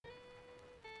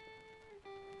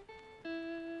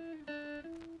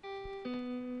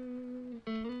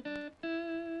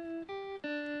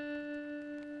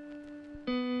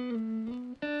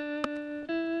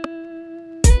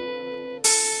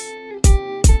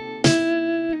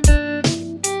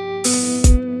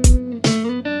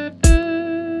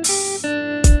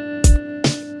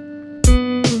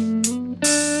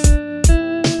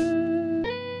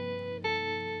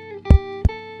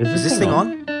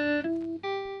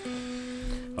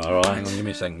Alright. Hang on, give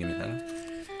me a second.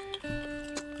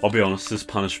 I'll be honest, this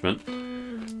punishment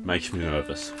makes me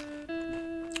nervous.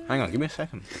 Hang on, give me a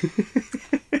second.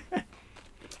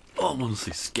 I'm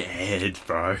honestly scared,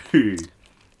 bro.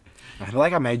 I feel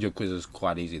like I made your quizzes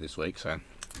quite easy this week, so...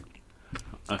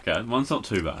 Okay, mine's not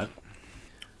too bad.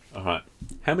 Alright.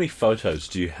 How many photos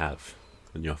do you have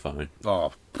on your phone?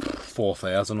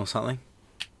 4,000 or something.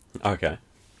 Okay.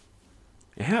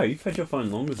 How? You've had your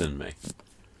phone longer than me.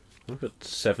 I've got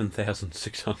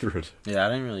 7,600. Yeah, I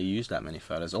don't really use that many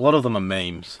photos. A lot of them are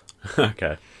memes.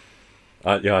 Okay.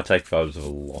 I take photos of a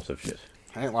lot of shit.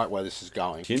 I don't like where this is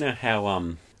going. Do you know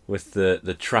how, with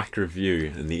the track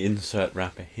review and the insert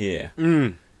wrapper here,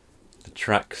 the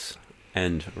tracks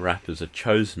and rappers are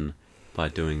chosen by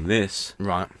doing this.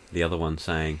 Right. The other one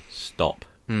saying stop.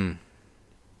 The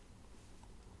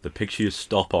picture you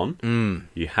stop on,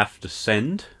 you have to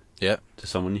send to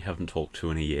someone you haven't talked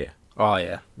to in a year. Oh,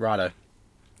 yeah. Righto.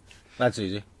 That's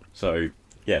easy. So,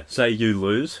 yeah, say you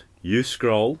lose, you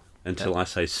scroll until I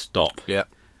say stop. Yep.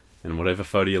 And whatever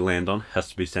photo you land on has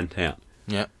to be sent out.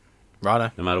 Yep.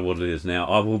 Righto. No matter what it is. Now,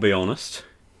 I will be honest.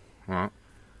 Right.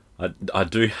 I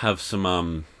do have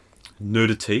some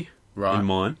nudity in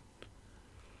mine.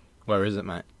 Where is it,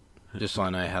 mate? Just so I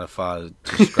know how far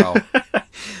to scroll. I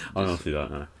honestly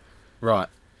don't know. Right.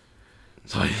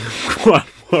 So I'm quite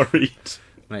worried.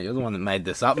 Mate, you're the one that made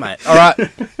this up, mate. All right.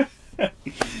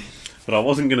 But I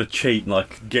wasn't going to cheat and,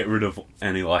 get rid of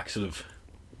any, sort of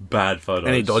bad photos.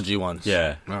 Any dodgy ones.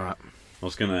 Yeah. All right. I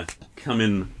was going to come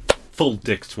in full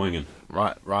dick swinging.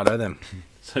 Righto then.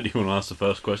 So do you want to ask the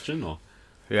first question, or?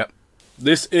 Yep.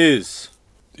 This is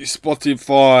the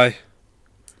Spotify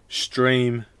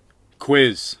stream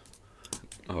quiz.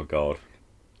 Oh, God.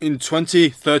 In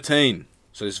 2013.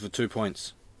 So this is for 2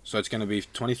 points. So it's going to be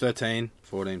 2013,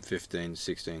 14, 15,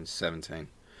 16, 17.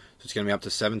 So it's going to be up to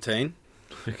 17.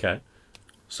 Okay.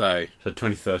 So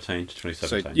 2013 to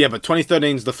 2017. So, yeah, but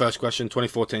 2013 is the first question,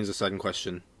 2014 is the second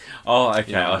question. Oh,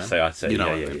 okay, You know I see. You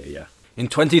know Yeah. In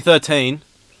 2013,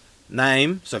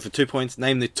 so for 2 points,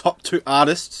 name the top 2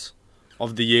 artists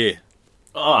of the year.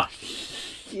 Oh,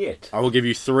 shit. I will give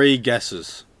you 3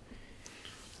 guesses.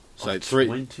 So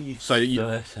 2013. So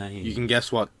you can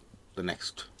guess what the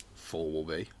next 4 will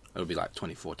be. It'll be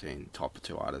 2014, top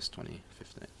 2 artists,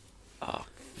 2015. Oh,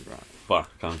 right. Fuck,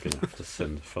 I'm going to have to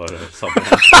send a photo of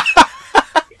somehow.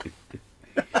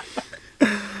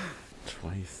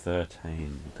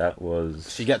 2013. That was...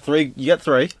 So you get 3.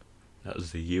 That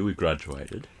was the year we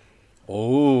graduated.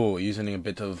 Oh, using a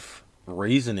bit of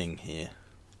reasoning here.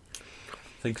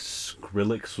 I think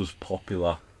Skrillex was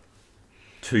popular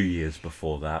 2 years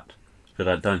before that. But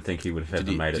I don't think he would have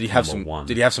ever made it to number 1.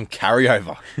 Did he have some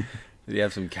carryover? Did he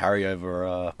have some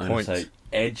carryover points? I'm going to say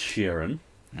Ed Sheeran.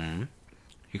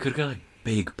 You could go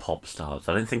big pop stars.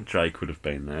 I don't think Drake would have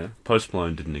been there. Post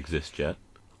Malone didn't exist yet.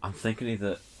 I'm thinking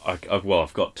either...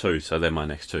 I've got 2, so they're my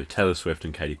next 2. Taylor Swift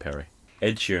and Katy Perry.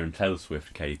 Ed Sheeran, Taylor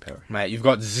Swift, Katy Perry. Mate, you've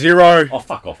got 0. Oh,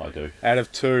 fuck off, I do. Out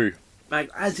of 2. Mate,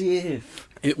 as if.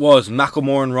 It was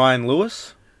Macklemore and Ryan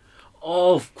Lewis.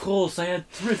 Oh, of course, they had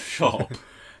Thrift Shop.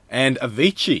 And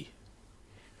Avicii.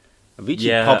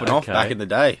 Popping off back in the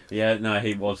day. Yeah, no,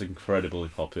 he was incredibly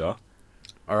popular.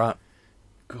 Alright.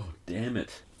 God damn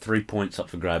it. 3 points up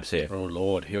for grabs here. Oh,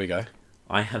 Lord. Here we go.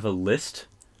 I have a list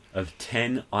of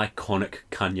 10 iconic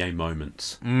Kanye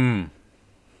moments. 1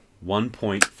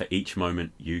 point for each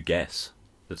moment you guess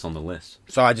that's on the list.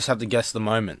 So I just have to guess the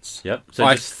moments. Yep. So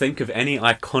just think of any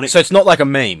iconic... So it's not like a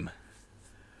meme?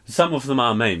 Some of them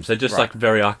are memes. They're just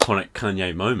very iconic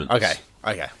Kanye moments. Okay.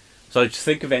 So just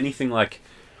think of anything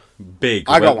big.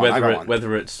 I got one.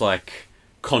 Whether it's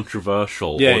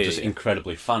controversial or just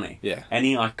incredibly funny. Yeah.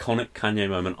 Any iconic Kanye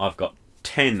moment, I've got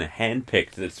 10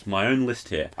 handpicked. It's my own list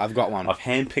here. I've got one. I've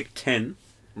handpicked 10.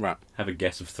 Right. Have a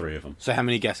guess of 3 of them. So how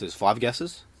many guesses? 5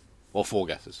 guesses? Or 4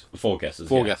 guesses? 4 guesses.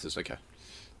 4 guesses, okay.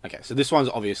 Okay, so this one's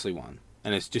obviously one.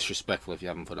 And it's disrespectful if you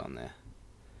haven't put it on there.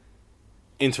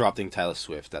 Interrupting Taylor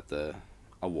Swift at the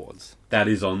awards. That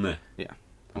is on there. Yeah.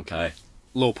 Okay.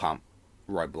 Lil Pump,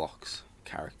 Roblox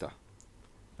character.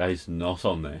 That is not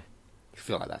on there. I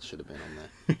feel like that should have been on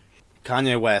there.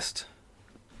 Kanye West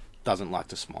doesn't like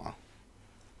to smile.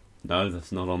 No,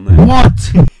 that's not on there.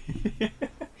 What?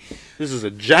 This is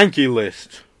a janky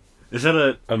list. Is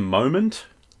that a moment?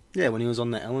 Yeah, when he was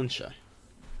on the Ellen show.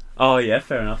 Oh, yeah,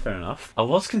 fair enough. I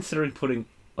was considering putting,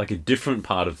 a different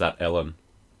part of that Ellen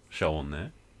show on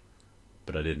there,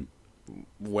 but I didn't.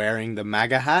 Wearing the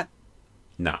MAGA hat?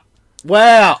 Nah.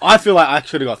 Wow, I feel like I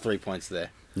should have got 3 points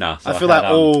there. Nah. So I feel like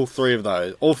all 4 of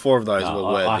those were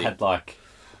worthy. I had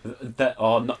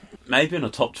that. Maybe in a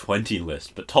top 20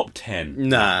 list, but top 10.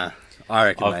 Nah, I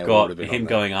reckon I've got him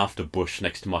going after Bush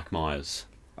next to Mike Myers.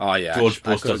 Oh yeah, George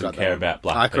Bush doesn't care about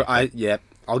black people.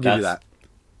 I'll give you that.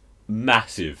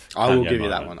 Massive. I will give you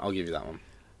that one. I'll give you that one.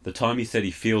 The time he said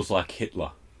he feels like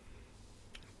Hitler.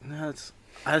 No,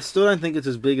 I still don't think it's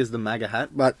as big as the MAGA hat,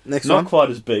 but next one. Not quite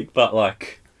as big, but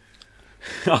like,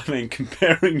 I mean,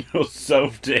 comparing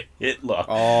yourself to Hitler.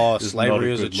 Oh,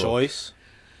 slavery as a choice.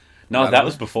 No, that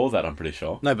was before that, I'm pretty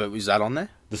sure. No, but was that on there?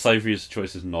 The slavery as a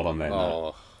choice is not on there.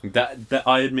 Oh. No. That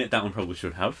I admit that one probably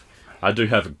should have. I do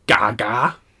have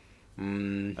Gaga,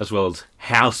 as well as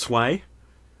Houseway.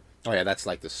 Oh yeah, that's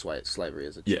like the slavery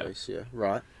as a choice. Yeah,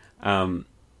 right.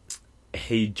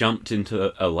 He jumped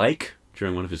into a lake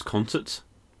during one of his concerts.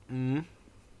 I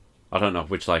don't know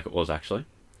which lake it was actually.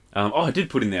 I did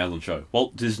put in the Ellen Show.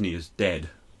 Walt Disney is dead.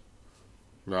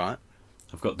 Right.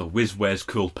 I've got the Whiz Where's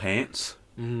Cool Pants.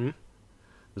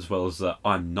 As well as the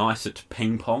I'm Nice at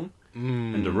Ping Pong.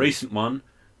 And a recent one,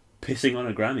 Pissing on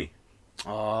a Grammy.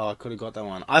 Oh, I could have got that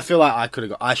one. I feel like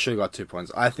I should have got 2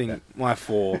 points. I think my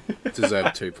 4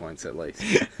 deserved 2 points at least.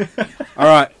 All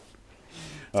right.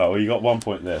 Oh, well, you got 1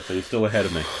 point there, so you're still ahead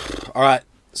of me. All right.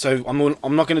 So I'm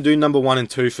not going to do number 1 and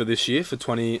 2 for this year, for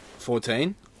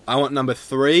 2014. I want number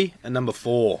 3 and number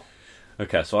 4.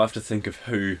 Okay, so I have to think of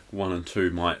who 1 and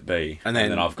 2 might be, and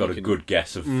then I've got a good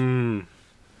guess of.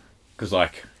 Because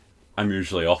like, I'm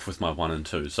usually off with my 1 and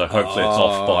 2, so hopefully it's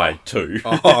off by 2.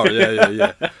 Oh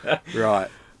yeah. Right.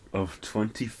 Of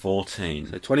 2014.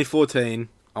 So 2014,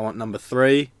 I want number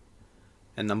 3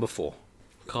 and number 4.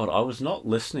 God, I was not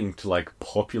listening to like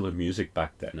popular music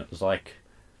back then. It was like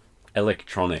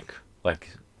electronic,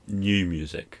 like new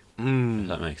music. If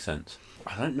that makes sense.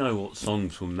 I don't know what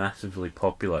songs were massively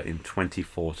popular in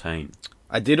 2014.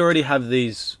 I did already have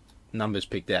these numbers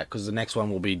picked out because the next one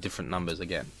will be different numbers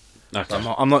again. Okay.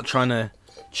 So I'm not trying to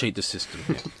cheat the system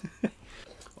here.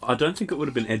 I don't think it would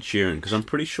have been Ed Sheeran because I'm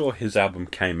pretty sure his album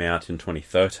came out in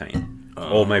 2013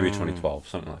 or maybe 2012,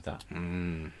 something like that.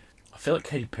 I feel like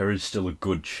Katy Perry's still a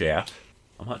good shout.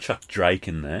 I might chuck Drake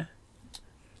in there.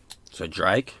 So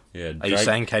Drake? Yeah, Drake. Are you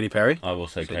saying Katy Perry? I will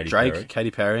say Katy Drake, Perry.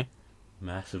 Katy Perry.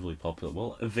 Massively popular.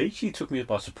 Well, Avicii took me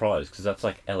by surprise because that's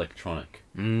like electronic.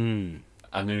 I'm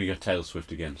going to go Taylor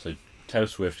Swift again. So Taylor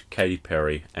Swift, Katy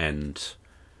Perry, and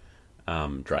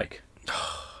Drake.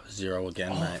 0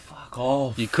 again, mate. Fuck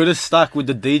off. You could have stuck with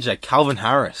the DJ, Calvin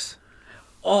Harris.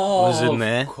 Was in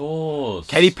there. Of course.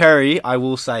 Katy Perry, I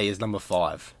will say, is number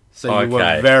 5. So you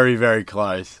were very, very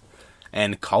close.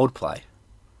 And Coldplay.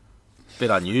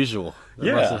 Bit unusual.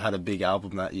 They must have had a big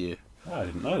album that year. I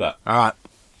didn't know that. Alright.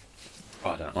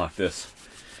 I don't like this.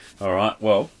 Alright,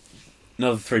 well,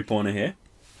 another 3-pointer here.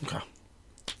 Okay.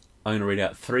 I'm going to read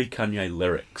out 3 Kanye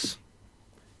lyrics.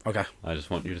 Okay. I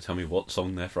just want you to tell me what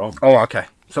song they're from. Oh, okay.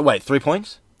 So wait, 3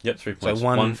 points? Yep, 3 points. So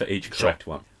one for each correct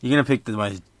one. You're going to pick the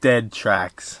most dead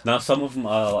tracks. Now, some of them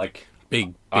are like...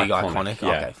 Big iconic. Yeah,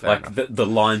 Okay, fair enough. The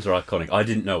lines are iconic. I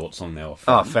didn't know what song they were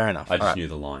from. Oh, fair enough. I just knew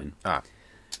the line. Alright.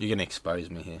 You're going to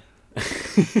expose me here.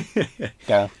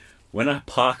 Go. When I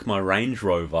park my Range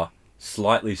Rover,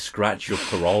 slightly scratch your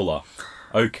Corolla.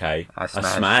 Okay, I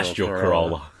smashed your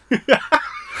Corolla.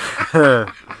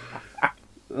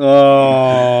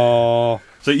 Oh.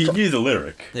 So you knew the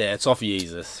lyric. Yeah, it's off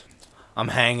Yeezus. I'm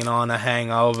hanging on a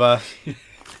hangover.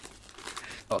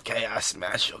 Okay, I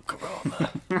smash your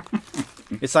Corolla.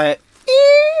 It's like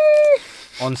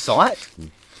on site.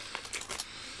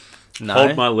 No.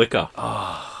 Hold my liquor.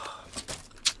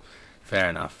 Fair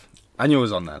enough. I knew it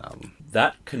was on that album.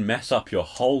 That can mess up your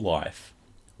whole life,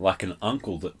 like an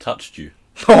uncle that touched you.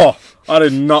 Oh, I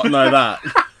did not know that.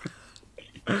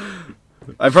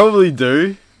 I probably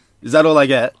do. Is that all I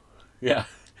get? Yeah.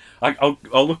 I'll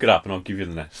look it up and I'll give you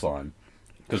the next line.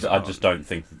 Because I just don't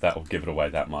think that will give it away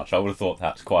that much. I would have thought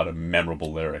that's quite a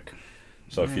memorable lyric.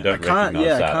 So if you don't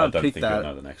recognise that, I don't think you'll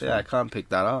know the next one. Yeah, I can't pick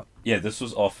that up. Yeah, this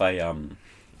was off a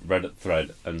Reddit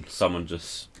thread and someone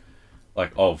just...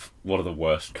 Like, of what are the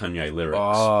worst Kanye lyrics?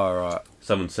 Oh, right.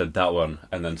 Someone said that one,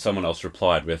 and then someone else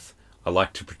replied with, I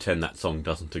like to pretend that song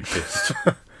doesn't exist.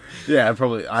 Yeah, I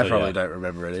probably don't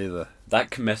remember it either.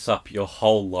 That can mess up your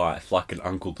whole life like an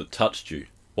uncle that touched you.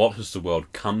 What has the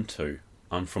world come to?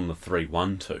 I'm from the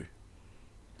 312.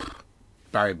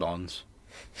 Barry Bonds.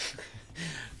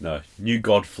 No, New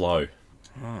God Flow.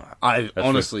 That's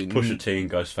honestly... Pusha T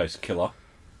and Ghostface Killer.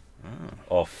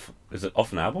 Off... Is it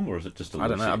off an album or is it just a I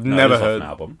don't know. I've never heard an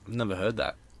album. I've never heard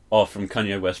that. Oh, from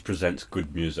Kanye West Presents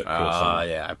Good Music.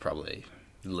 Yeah, I probably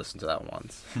listened to that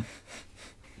once. And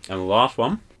the last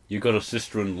one, you got a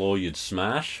sister-in-law you'd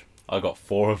smash. I got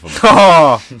 4 of them.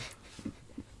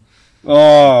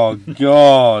 Oh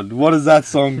God! What is that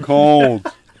song called?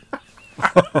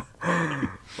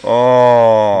 Oh.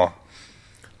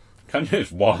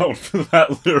 It's wild for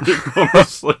that lyric,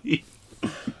 honestly.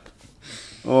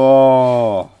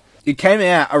 Oh. It came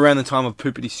out around the time of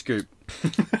Poopity Scoop.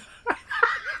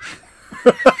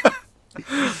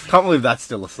 Can't believe that's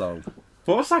still a song.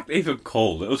 What was that even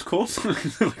called? It was called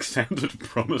something that like, sounded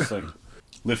promising.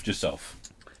 Lift yourself.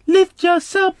 Lift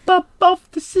yourself up off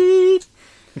the seat.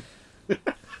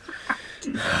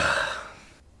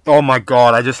 Oh my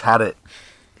god, I just had it.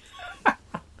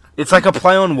 It's like a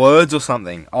play on words or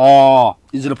something. Oh,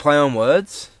 is it a play on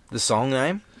words? The song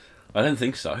name? I don't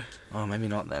think so. Oh, maybe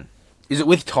not then. Is it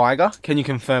with Tiger? Can you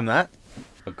confirm that?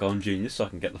 I've gone Genius so I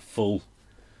can get the full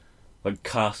like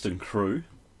cast and crew.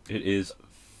 It is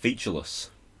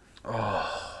featureless.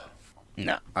 Oh.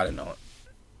 No, I don't know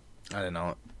it. I don't know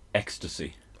it.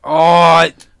 Ecstasy. Oh,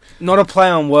 not a play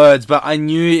on words, but I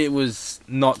knew it was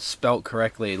not spelt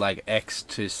correctly, like X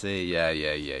to C. Yeah.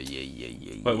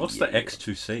 Wait, what's the X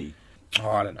to C? Oh,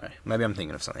 I don't know. Maybe I'm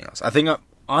thinking of something else. I think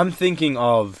I'm thinking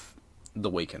of the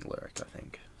Weekend lyric. I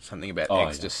think something about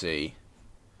ecstasy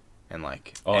and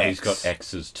like. Oh, X. he's got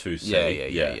X's to C.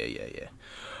 Yeah.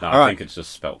 No, All I think it's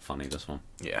just spelt funny. This one.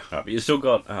 Yeah. Right, but you still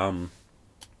got. No,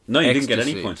 you didn't get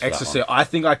any points for ecstasy. that one. I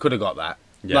think I could have got that.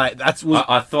 Yeah. Like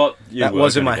I thought that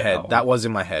was in my head. That was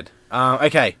in my head.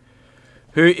 Okay,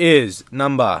 who is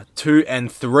number 2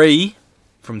 and 3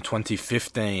 from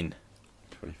 2015?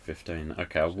 2015.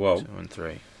 Okay, well, 2 and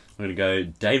 3. I'm gonna go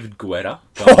David Guetta.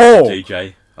 Oh!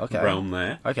 DJ Okay. realm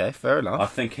there. Okay, fair enough. I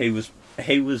think he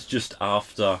was just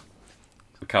after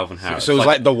Calvin Harris. So it was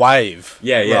like the wave.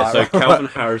 Yeah. Right, So right. Calvin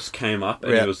Harris came up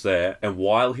and Yeah. he was there, and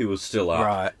while he was still up,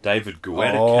 Right. David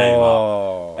Guetta Oh. came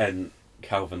up and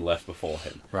Calvin left before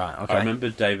him. Right, okay. I remember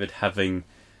David having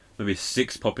maybe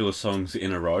 6 popular songs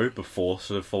in a row before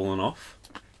sort of falling off.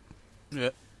 Yeah.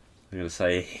 I'm going to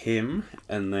say him,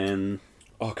 and then...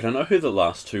 Oh, can I know who the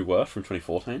last 2 were from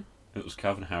 2014? It was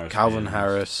Calvin Harris. Calvin and-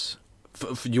 Harris.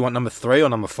 You want number 3 or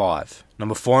number 5?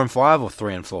 Number 4 and 5 or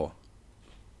 3 and 4?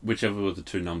 Whichever were the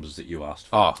 2 numbers that you asked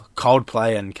for. Oh,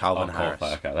 Coldplay and Calvin Harris.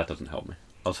 Coldplay. Okay, that doesn't help me.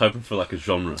 I was hoping for like a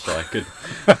genre so I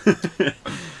could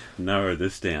narrow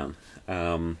this down.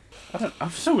 I'm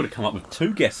still going to come up with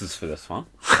 2 guesses for this one.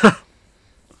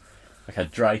 Okay,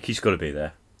 Drake, he's got to be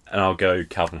there. And I'll go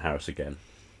Calvin Harris again.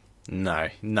 No,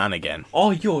 none again.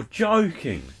 Oh, you're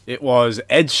joking. It was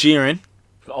Ed Sheeran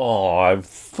Oh, I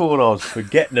thought I was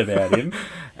forgetting about him.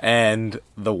 and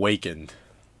The Weeknd.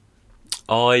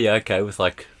 Oh, yeah, okay, with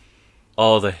like...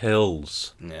 Oh, The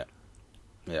Hills. Yeah.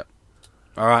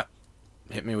 Alright.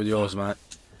 Hit me with yours, mate.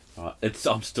 Right,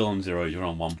 I'm still on 0, you're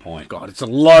on 1 point. God, it's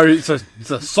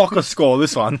a soccer score,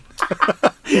 this one.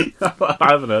 I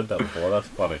haven't heard that before, that's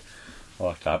funny. I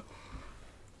like that.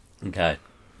 Okay,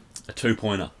 a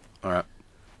 2-pointer. Alright.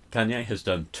 Kanye has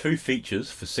done 2 features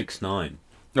for 6ix9ine.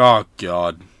 Oh,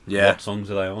 God. Yeah. What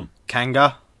songs are they on?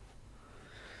 Kanga.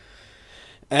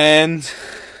 And...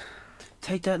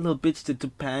 Take that little bitch to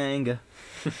Topanga.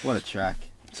 What a track.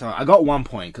 So I got 1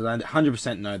 point, because I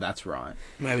 100% know that's right.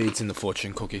 Maybe it's in the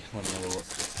fortune cookie. Let me have a look.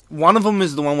 One of them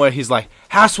is the one where he's like,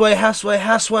 Houseway.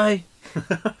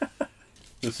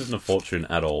 This isn't a fortune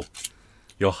at all.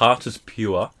 Your heart is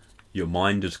pure, your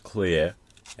mind is clear,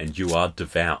 and you are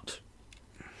devout.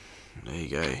 There you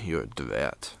go, you're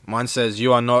devout. Mine says,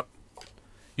 you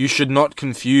should not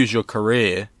confuse your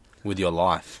career with your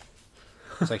life.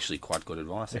 That's actually quite good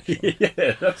advice, actually.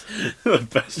 Yeah, that's the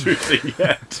best we've seen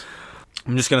yet.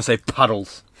 I'm just going to say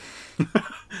puddles.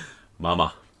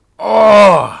 Mama.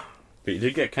 Oh! But you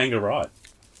did get Kanga right.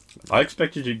 I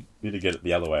expected you to get it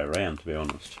the other way around, to be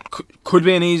honest. Could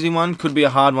be an easy one, could be a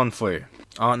hard one for you.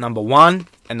 Number 1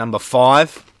 and number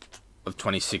 5 of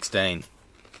 2016.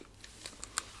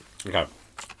 Okay.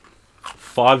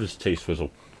 5 is T-Swizzle.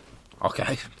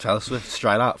 Okay, Taylor Swift,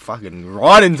 straight up, fucking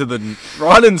right into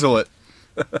it.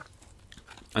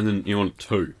 And then you want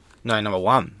 2. No, number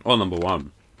 1. Oh, number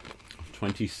 1.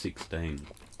 2016.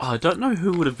 Oh, I don't know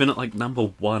who would have been at, like, number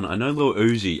 1. I know Lil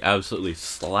Uzi absolutely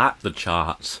slapped the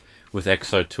charts with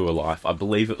EXO to a Life. I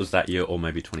believe it was that year, or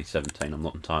maybe 2017. I'm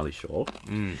not entirely sure.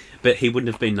 But he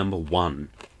wouldn't have been number 1,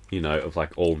 you know, of,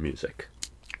 like, all music.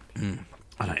 I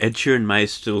don't know, Ed Sheeran may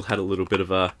still had a little bit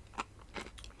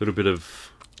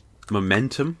of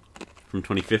momentum from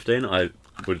 2015. I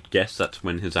would guess that's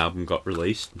when his album got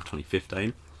released in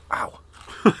 2015. Ow.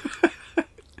 I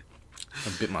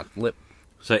bit my lip.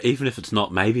 So even if it's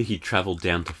not, maybe he travelled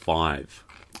down to 5,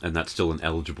 and that's still an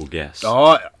eligible guess.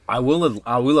 Oh, I will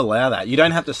allow that. You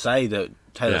don't have to say that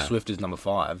Taylor Yeah. Swift is number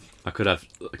 5. I could have,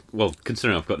 well,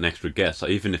 considering I've got an extra guess, so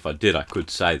even if I did, I could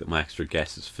say that my extra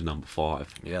guess is for number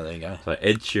 5. Yeah, there you go. So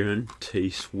Ed Sheeran, T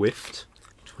Swift,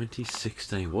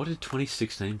 2016. What did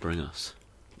 2016 bring us?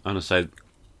 I'm going to say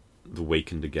The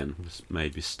Weeknd again.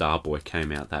 Maybe Starboy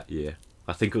came out that year.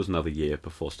 I think it was another year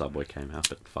before Starboy came out,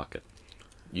 but fuck it.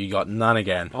 You got none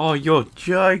again. Oh, you're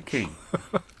joking.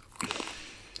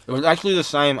 It was actually the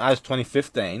same as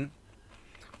 2015.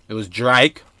 It was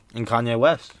Drake and Kanye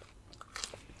West.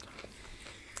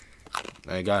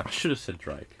 There you go. I should have said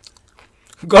Drake.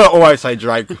 Gotta always say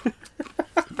Drake.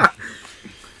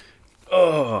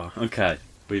 Oh, okay.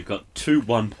 We've got 2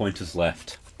 1-pointers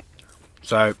left.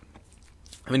 So,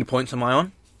 how many points am I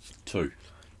on? 2.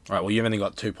 Alright, well, you've only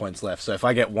got 2 points left. So if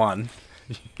I get 1,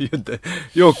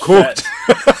 you're cooked.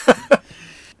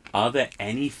 Are there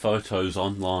any photos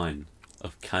online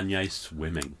of Kanye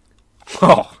swimming?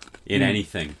 Oh. In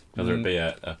anything? Whether it be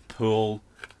a pool?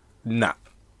 Nah.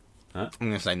 Huh? I'm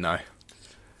going to say no.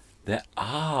 There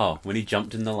are, when he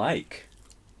jumped in the lake.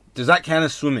 Does that count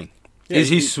as swimming? Yeah, is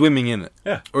he swimming in it?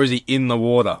 Yeah. Or is he in the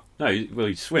water? No,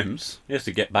 he swims. He has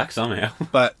to get back somehow.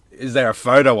 But is there a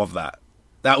photo of that?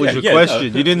 That was your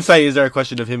question. No. You didn't say, is there a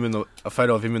question of him a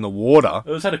photo of him in the water?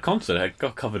 It was at a concert. It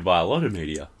got covered by a lot of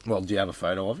media. Well, do you have a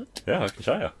photo of it? Yeah, I can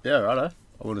show you. Yeah, righto.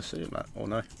 I want to see it, mate. Or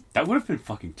no. That would have been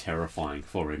fucking terrifying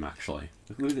for him, actually.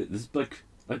 Look at it. There's like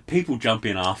people jump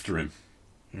in after him.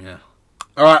 Yeah.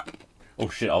 Alright. Oh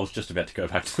shit, I was just about to go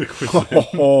back to the quiz.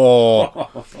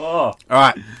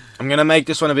 Alright. I'm going to make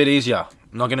this one a bit easier.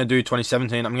 I'm not going to do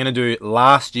 2017. I'm going to do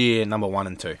last year, number 1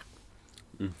 and 2.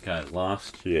 Okay,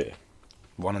 last year.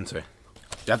 1 and 2. You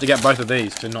have to get both of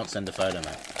these to not send a photo,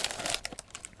 mate.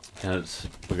 And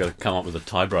we've got to come up with a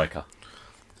tiebreaker.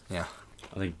 Yeah.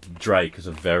 I think Drake is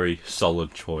a very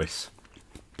solid choice.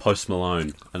 Post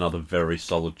Malone, another very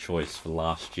solid choice for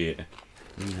last year.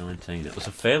 2019. It was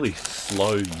a fairly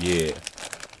slow year.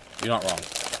 You're not wrong.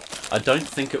 I don't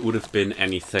think it would have been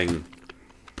anything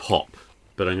pop,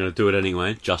 but I'm going to do it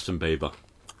anyway. Justin Bieber.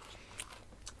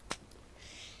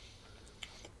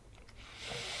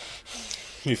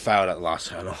 You failed at the last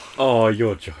hurdle. Oh,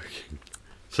 you're joking.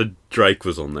 So Drake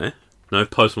was on there. No,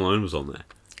 Post Malone was on there.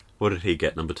 What did he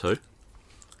get, number 2?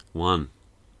 1.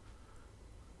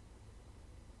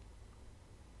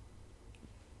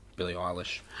 Billie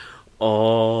Eilish.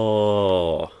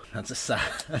 Oh. That's a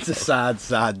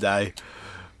sad day.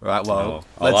 Right, well,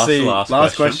 I'll let's see.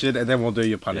 Last question, and then we'll do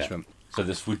your punishment. Yeah. So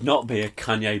this would not be a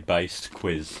Kanye-based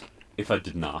quiz if I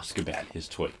didn't ask about his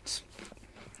tweets.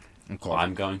 Okay.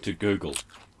 I'm going to Google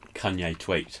Kanye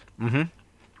tweet. Mm-hmm.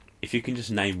 If you can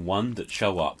just name one that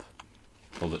shows up,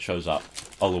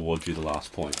 I'll award you the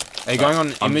last point. Are you going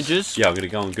on images? I'm going to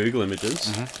go on Google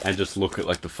Images and just look at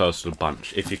like the first of the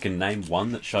bunch. If you can name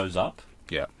one that shows up.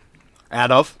 Yeah.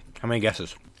 Out of? How many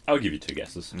guesses? I'll give you 2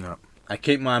 guesses. No. I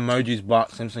keep my emojis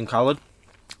Bart Simpson coloured.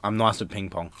 I'm nice at ping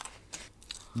pong.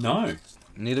 No.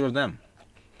 Neither of them.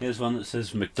 Here's one that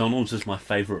says McDonald's is my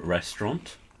favourite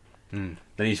restaurant. Then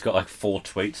he's got like 4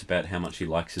 tweets about how much he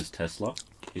likes his Tesla.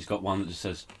 He's got one that just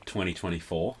says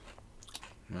 2024.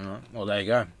 Alright, well there you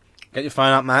go. Get your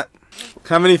phone up, Matt.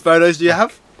 How many photos do you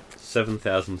have?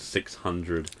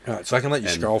 7,600. Alright, so I can let you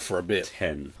scroll for a bit.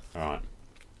 10. Alright.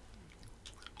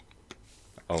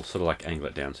 I'll sort of like angle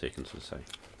it down so you can sort of say.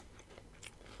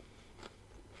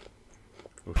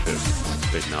 Oh shit.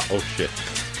 Speeding up. Oh shit.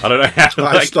 I don't know how to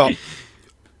Right, stop.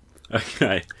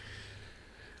 Okay.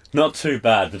 Not too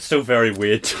bad, but still very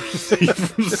weird to receive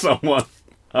from someone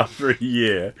after a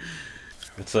year.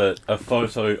 It's a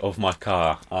photo of my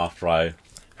car after I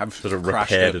have sort of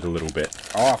repaired it a little bit.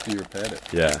 Oh, after you repaired it.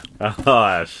 Yeah.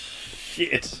 Ah,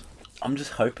 shit. I'm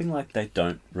just hoping like they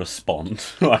don't respond.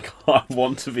 Like I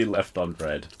want to be left on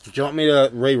red. Do you want me to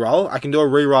re-roll? I can do a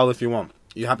re-roll if you want.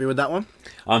 You happy with that one?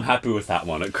 I'm happy with that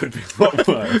one. It could be a lot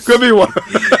worse. Could be worse.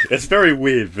 It's very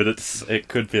weird, but it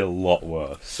could be a lot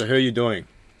worse. So who are you doing?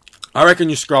 I reckon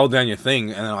you scroll down your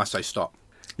thing and then I say stop.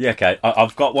 Yeah, okay.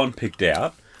 I've got one picked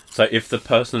out. So if the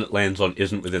person it lands on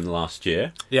isn't within the last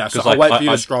year... Yeah, so I'll wait for you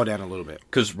to scroll down a little bit.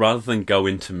 Because rather than go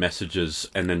into messages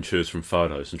and then choose from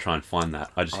photos and try and find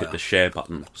that, I just hit the share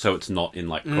button. So it's not in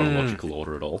like chronological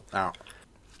order at all. Oh.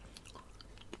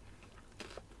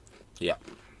 Yeah.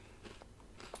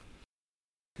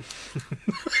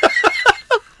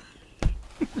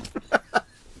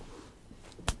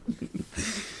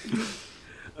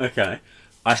 Okay.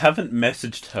 I haven't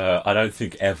messaged her, I don't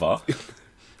think, ever.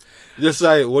 Just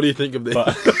say, what do you think of this?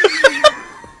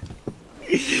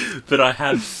 But I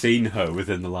have seen her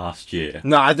within the last year.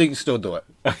 No, I think still do it.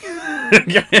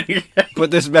 Put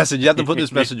this message. You have to put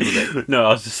this message with it. No, I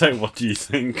was just saying, what do you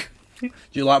think? Do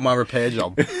you like my repair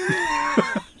job?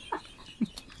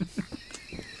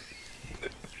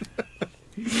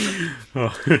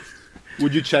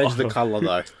 Would you change the colour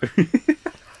though?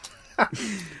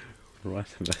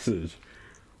 Write a message.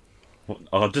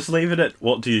 I'll just leave it at,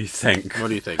 what do you think? What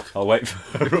do you think? I'll wait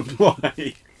for her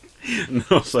reply. And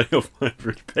I'll say your favourite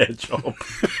repair job.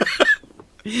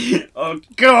 Oh,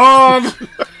 God!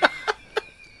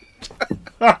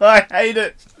 I hate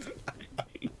it.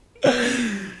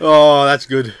 Oh, that's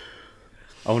good.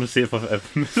 I want to see if I've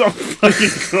ever missed on fucking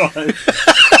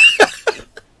drive.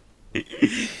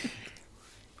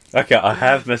 Okay, I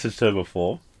have messaged her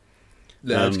before.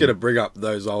 No, it's going to bring up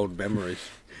those old memories.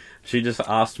 She just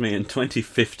asked me in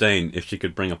 2015 if she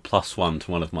could bring a +1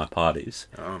 to one of my parties.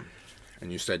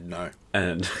 And you said no.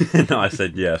 And I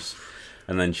said yes.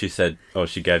 And then she said,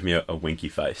 she gave me a winky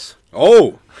face.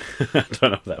 Oh! I don't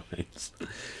know what that means.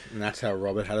 And that's how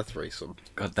Robert had a threesome.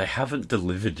 God, they haven't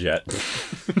delivered yet.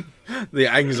 The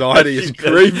anxiety is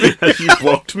creeping. Has she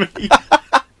blocked me?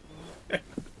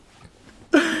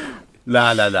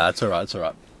 Nah, it's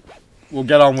alright. We'll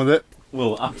get on with it.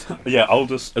 Well, I'll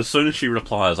just, as soon as she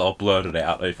replies, I'll blurt it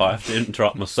out. If I have to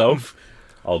interrupt myself,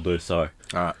 I'll do so.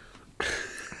 Alright.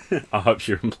 I hope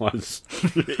she replies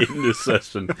in this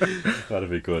session. That'd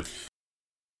be good.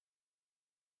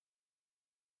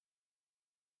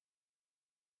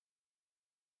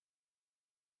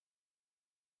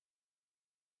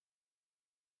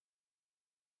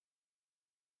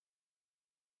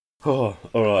 Oh,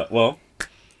 alright, well,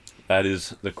 that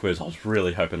is the quiz. I was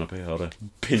really hoping I'd be able to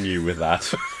pin you with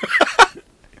that.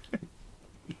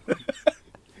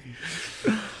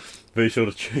 Be sure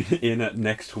to tune in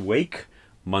next week,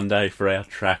 Monday, for our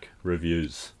track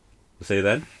reviews. See you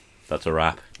then. That's a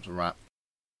wrap. It's a wrap.